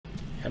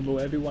Hello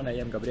everyone, I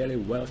am Gabriele,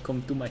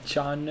 welcome to my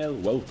channel,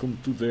 welcome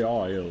to the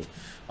Isle.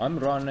 I'm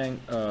running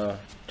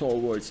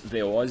towards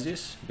the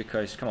oasis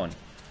because, come on,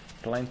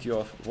 plenty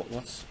of,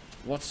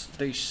 what's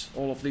this,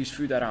 all of this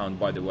food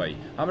around, by the way.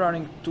 I'm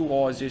running to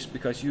oasis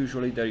because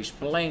usually there is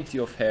plenty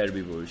of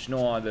herbivores,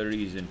 no other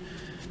reason.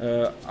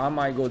 I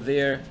might go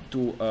there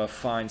to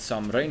find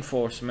some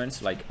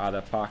reinforcements like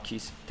other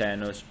pakis,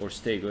 Thanos or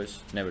Stegos.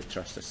 Never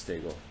trust a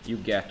Stego. You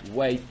get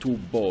way too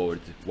bored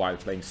while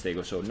playing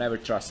Stego, so never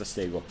trust a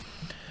Stego.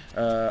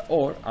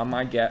 Or I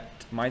might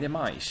get my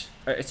demise.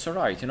 It's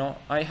alright, you know,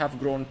 I have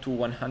grown to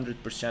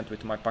 100%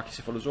 with my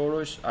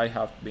Pachycephalosaurus. I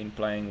have been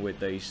playing with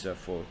this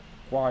for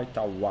quite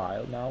a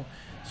while now,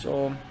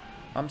 so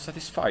I'm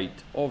satisfied.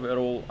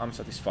 Overall, I'm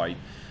satisfied.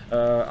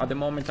 At the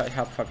moment I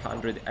have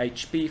 500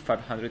 HP,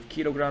 500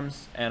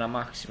 kilograms and a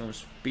maximum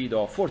speed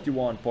of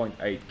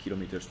 41.8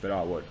 kilometers per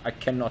hour. I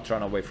cannot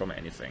run away from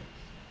anything,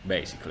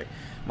 basically.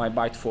 My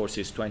bite force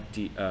is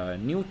 20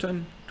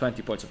 Newton,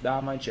 20 points of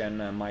damage,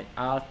 and my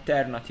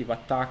alternative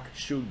attack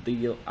should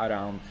deal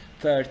around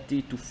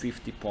 30 to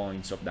 50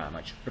 points of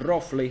damage.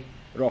 Roughly,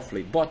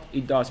 but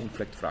it does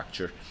inflict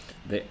fracture.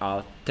 The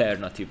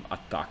alternative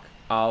attack.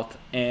 Alt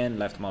and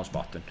left mouse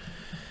button.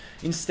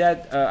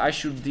 Instead, I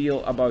should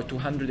deal about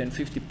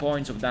 250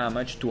 points of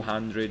damage,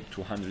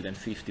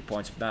 250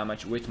 points of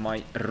damage with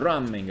my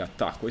ramming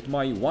attack, with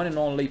my one and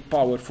only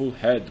powerful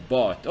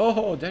headbutt.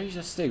 Oh, there is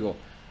a Stego.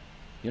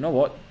 You know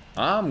what?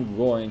 I'm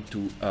going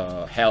to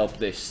help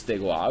this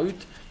Stego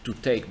out to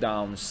take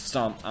down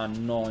some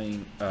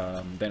annoying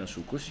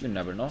Deinosuchus, you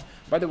never know.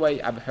 By the way,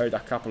 I've heard a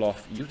couple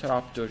of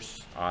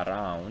Utahraptors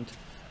around.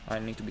 I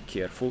need to be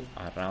careful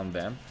around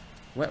them.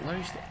 Where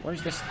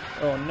is this?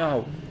 Oh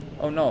no,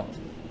 oh no.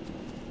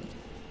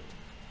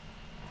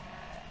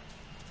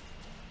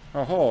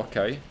 Oh,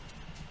 okay.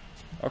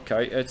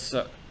 Okay, it's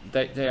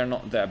they are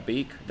not that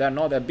big. They're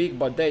not that big,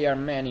 but they are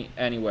many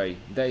anyway.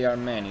 They are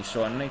many,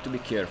 so I need to be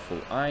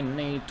careful. I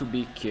need to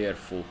be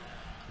careful.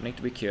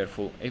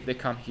 If they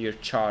come here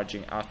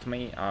charging at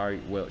me, I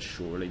will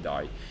surely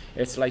die.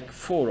 It's like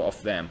 4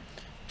 of them.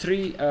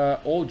 3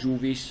 old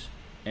juvis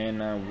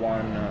and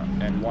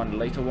one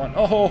later one.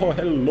 Oh,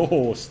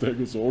 hello,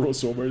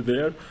 Stegosaurus over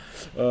there.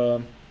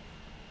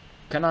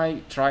 Can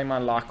I try my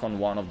luck on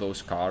one of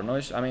those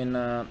Carnos? I mean,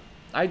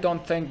 I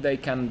don't think they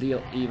can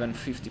deal even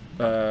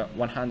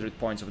 100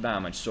 points of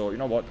damage, so you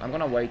know what, I'm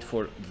gonna wait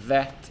for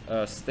that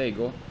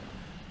Stego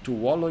to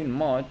wallow in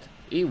mud.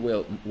 He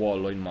will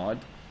wallow in mud,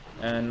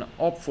 and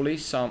hopefully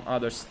some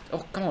others.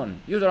 Oh, come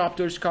on,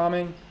 Utahraptor's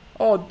coming.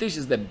 Oh, this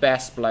is the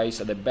best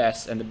place at the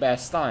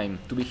best time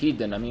to be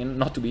hidden. I mean,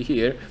 not to be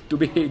here, to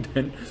be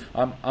hidden.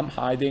 I'm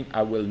hiding.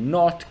 I will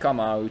not come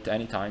out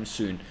anytime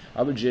soon.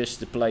 I will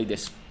just play the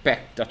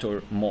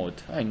spectator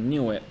mode. I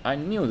knew it. I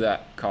knew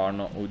that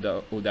Carno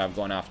would have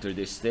gone after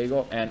this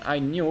Stego, and I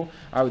knew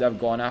I would have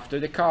gone after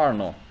the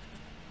Carno.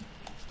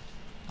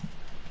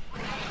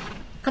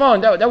 Come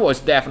on, that was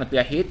definitely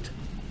a hit.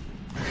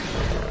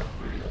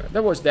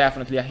 That was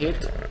definitely a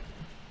hit.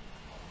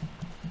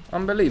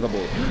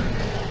 Unbelievable.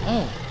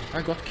 Oh,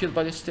 I got killed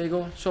by the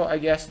Stego, so I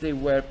guess they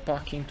were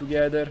packing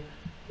together.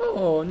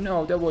 Oh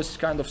no, that was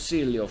kind of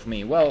silly of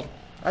me. Well,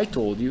 I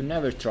told you,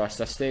 never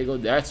trust a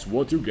Stego. That's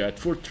what you get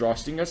for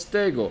trusting a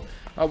Stego.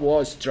 I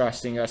was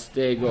trusting a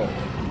Stego.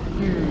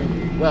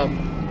 Well,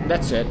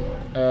 that's it.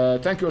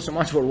 Thank you all so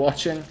much for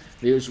watching.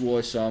 This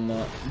was some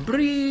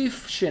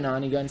brief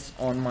shenanigans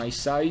on my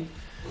side.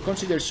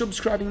 Consider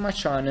subscribing my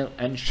channel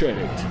and share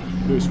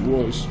it. This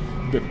was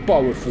the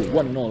powerful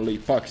one and only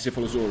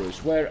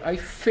Pachycephalosaurus, where I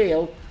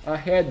failed a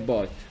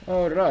headbutt.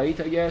 Alright,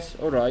 I guess.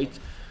 Alright.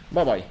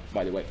 Bye bye,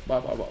 by the way.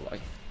 Bye.